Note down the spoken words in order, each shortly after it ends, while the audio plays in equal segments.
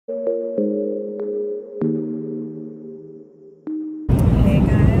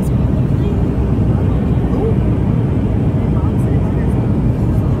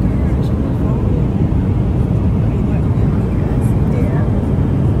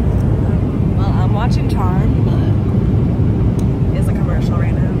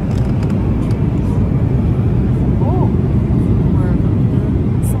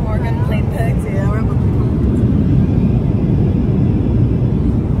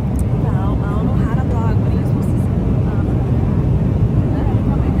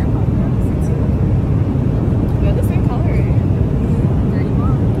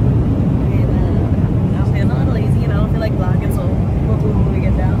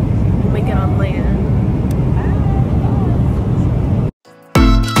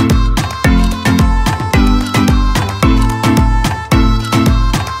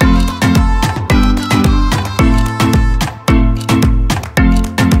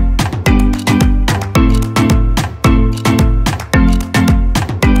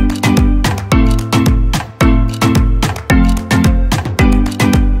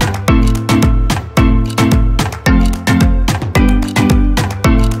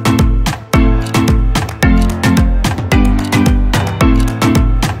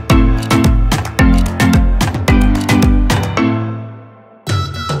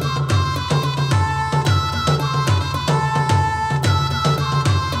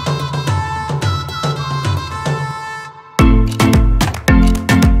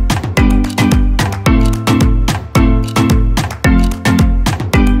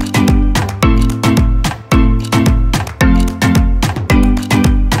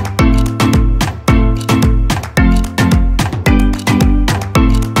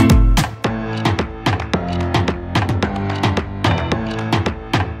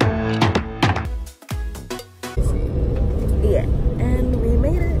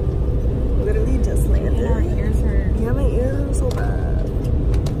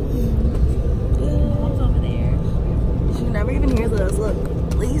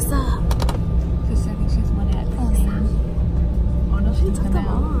She took them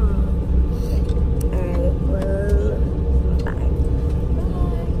off. Alright, well,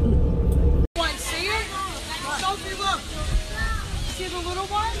 bye. See it? Sophie, look. See the little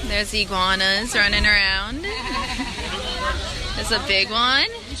one? There's iguanas running around. There's a big one.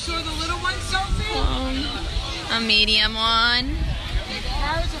 You saw the little one, Sophie? A medium one.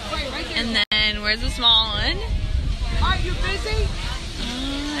 Parrots are playing right there. And then where's the small one? Are you busy?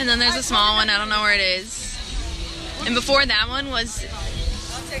 And then there's a small one. I don't know where it is. And before that one was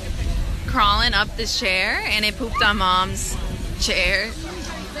crawling up this chair and it pooped on Mom's chair.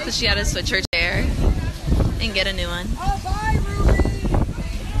 So she had to switch her chair and get a new one. Oh, bye, Ruby.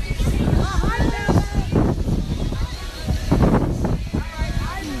 Oh, hi, Bella.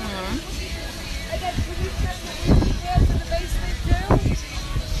 And then can you send the Ruby down to the basement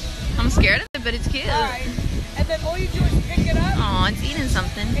too? I'm scared of it, but it's cute. All right. And then all you do is pick it up. Aw, it's eating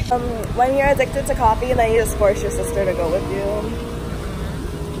something. When you're addicted to coffee, then you just force your sister to go with you.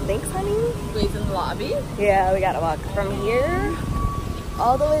 Thanks, honey. Wait, in the lobby? Yeah, we gotta walk from here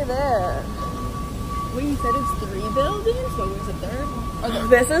all the way there. Wait, you said it's 3 buildings? So where's the third one?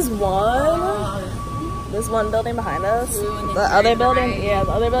 This is one. This one building behind us. The other building, right. yeah,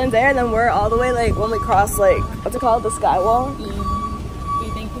 the other building's there. And then we're all the way, like, when we cross, like, what's it called? The skywalk? Do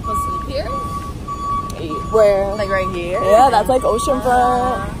you think people sleep here? Where? Like right here? Yeah, that's like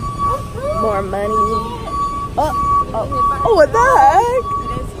oceanfront. More money. Oh, what the heck?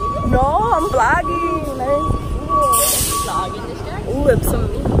 No, I'm vlogging. Vlogging this guy? Ooh, it's some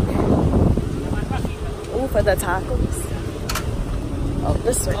meat. Ooh, for the tacos. Oh,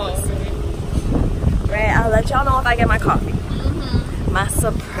 this way. Right, I'll let y'all know if I get my coffee. My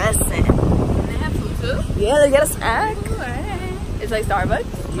suppressant. They have food too? Yeah, they get a snack. It's like Starbucks?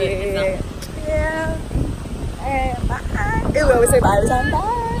 Yeah. Yeah. Alright, bye. We always say bye every time.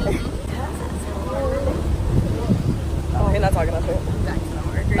 Bye. Oh, you're not talking about it. Back to the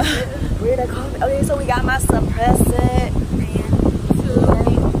marker. Weird, I call it. Okay, so we got my suppressant.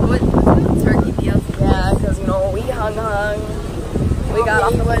 What? Turkey deals? Yeah, because, you know, we hung. We got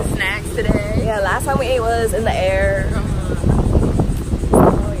off the snacks today. Yeah, last time we ate was in the air.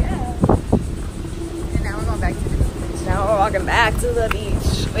 Oh, yeah. And now we're going back to the beach. Now we're walking back to the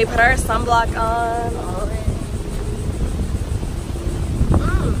beach. We put our sunblock on.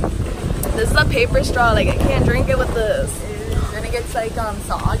 This is a paper straw. Like, I can't drink it with this. Then it gets like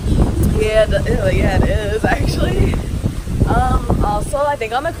soggy. Yeah, yeah, it is actually. Also, I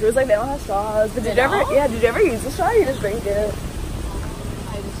think on the cruise, like, they don't have straws. But did you ever use a straw? Or you just drink it?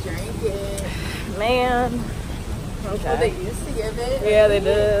 I just drank it. Man. Okay. Well, they used to give it. Yeah, they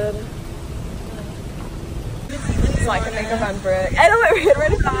did. So I can make a fun brick. I know what we're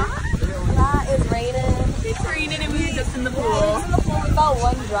ready for that. Yeah, it's raining. It's raining and we were just in the pool. Yeah, in the pool, we got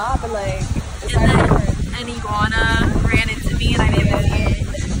one drop and like. An iguana ran into me and I didn't see it.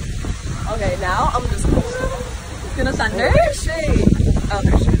 Okay, now I'm just. It's gonna thunder. There's shade. Oh,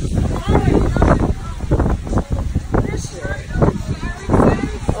 there's shade. There's shade.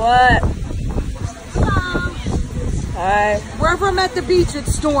 What? Hi. Wherever I'm at the beach, it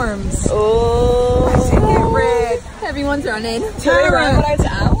storms. Oh. Get red. Everyone's running. Tara.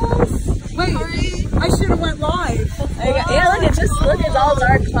 Owls? Wait, I should have went live. Yeah, look, it's all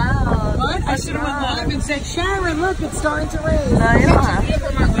dark clouds. What? I should have went live and said, Sharon, look, it's starting to rain. No, you don't have to.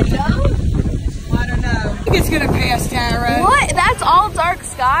 I don't know. I think it's gonna pass, Tara. What? That's all dark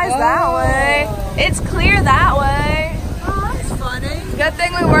skies that way. It's clear that way. Oh, that's funny. Good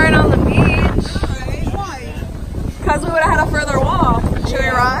thing we weren't on the beach. Why? Because we would have had a further walk. Should we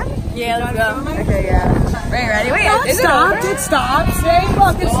run? Yeah, let's go. Okay, yeah. Ready? Wait, It stopped. It stopped. See?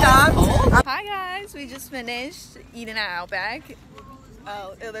 Look, it stopped. Hi guys, we just finished eating at Outback.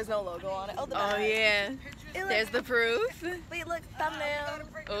 Oh, there's no logo on it. Oh, the Oh back. yeah, there's the proof. Wait, look, thumbnail.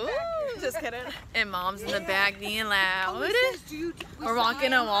 Ooh, Just kidding. and Mom's in the back being loud. We're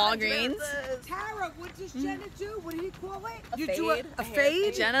walking to Walgreens. Tara, what does Jenna do? What do you call it? A You fade. do a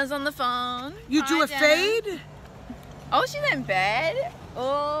fade? Jenna's on the phone. You do Hi, a Jenna. fade? Oh, she's in bed.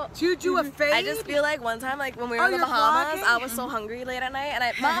 Oh, Do you do a fade? I just feel like one time, like when we were Oh, in the you're Bahamas, vlogging? I was so hungry late at night, and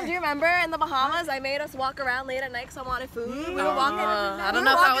Mom, do you remember in the Bahamas, I made us walk around late at night because I wanted food. We were walking. I don't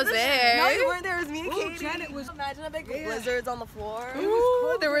know if I was there. No, you weren't there. It was me and Ooh, Katie. Jen, it was- Imagine a big lizards on the floor.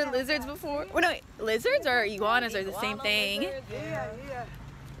 Ooh, there were lizards before. Oh, no, lizards or iguanas are the same thing. Yeah, yeah.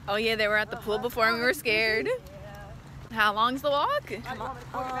 Oh yeah, they were at the pool before and we were scared. How long's the walk?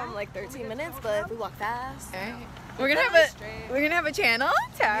 Like 13 minutes, but if we walk fast. Okay. We're gonna have a channel,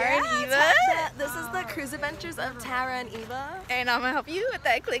 Tara and Eva. This is the cruise adventures of Tara and Eva. And I'm gonna help you with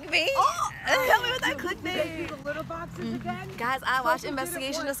that clickbait. Oh, help me with that clickbait. The little boxes again. Guys, I watch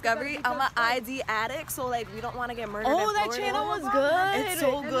Investigation Discovery. I'm an ID addict, so like we don't want to get murdered. Oh, in that Florida. channel was good. It's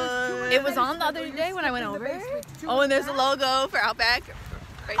so good. It was on the other day when I went over. Oh, and there's a logo for Outback.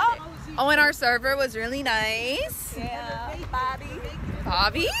 Right there. Oh, and our server was really nice. Yeah, Bobby.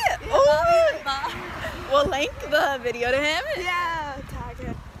 Bobby? Oh, We'll link the video to him. yeah. Tag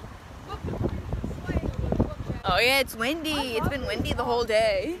him. Oh yeah, it's windy. It's been windy the whole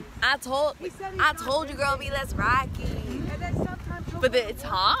day. I told you, girl, be less rocky. But it's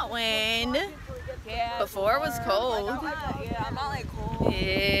hot wind. Yeah. Before it was cold. Yeah, I'm not like cold.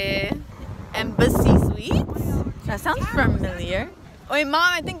 Yeah. Embassy Suites? That sounds familiar. Wait, Mom,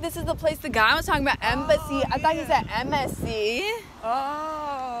 I think this is the place the guy was talking about. Embassy. I thought he said MSC.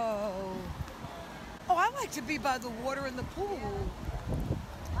 Oh. Oh, I like to be by the water in the pool.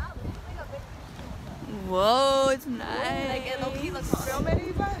 Whoa, it's nice. Like, it low-key looks Film it,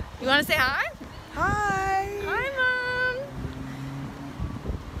 Eva? You want to say hi? Hi. Hi, Mom.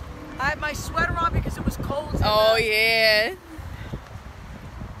 I had my sweater on because it was cold. in Oh, the yeah.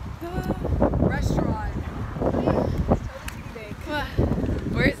 Restaurant.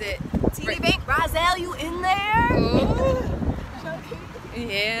 Where is it? TD Bank. Rozelle, you in there? Oh.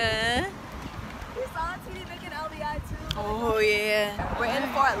 Yeah. We saw TD Bank in LBI too. Oh, yeah. We're in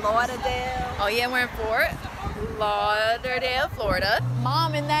Fort Lauderdale. Oh, yeah, we're in Fort Lauderdale, Florida.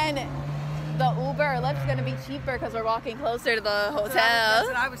 Mom, and then the Uber or Lyft's gonna be cheaper because we're walking closer to the That's hotel.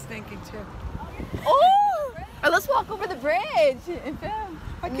 what I was thinking too. Oh! Or let's walk over the bridge and film.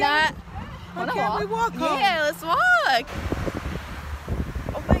 Why Wanna can't we walk home? Yeah, let's walk.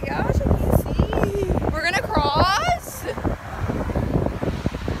 Oh my gosh, I can't see. We're gonna cross. I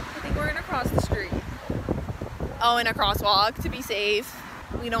think we're gonna cross the street. Oh, in a crosswalk to be safe.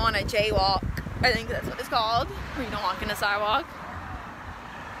 We don't want to jaywalk. I think that's what it's called. Where you don't walk in the sidewalk.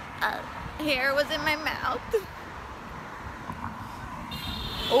 Hair was in my mouth.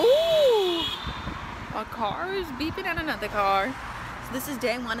 Ooh! A car is beeping at another car. So this is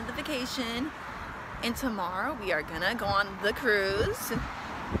day one of the vacation. And tomorrow we are gonna go on the cruise.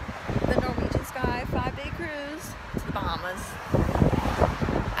 The Norwegian Sky 5-day cruise to the Bahamas.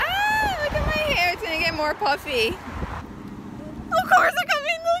 Ah, look at my hair. It's gonna get more puffy. Oh, cars are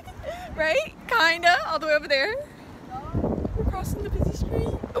coming, look. Right? Kinda, all the way over there. We're crossing the busy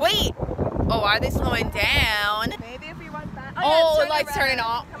street. Wait. Oh, are they slowing down? Maybe if we went back. Oh, yeah, the lights turning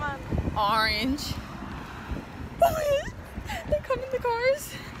off. Come on. Orange. Oh, they're coming, the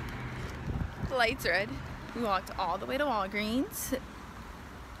cars. The light's red. We walked all the way to Walgreens.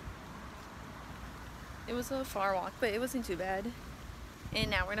 It was a far walk, but it wasn't too bad. And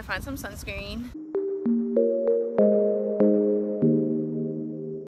now we're gonna find some sunscreen.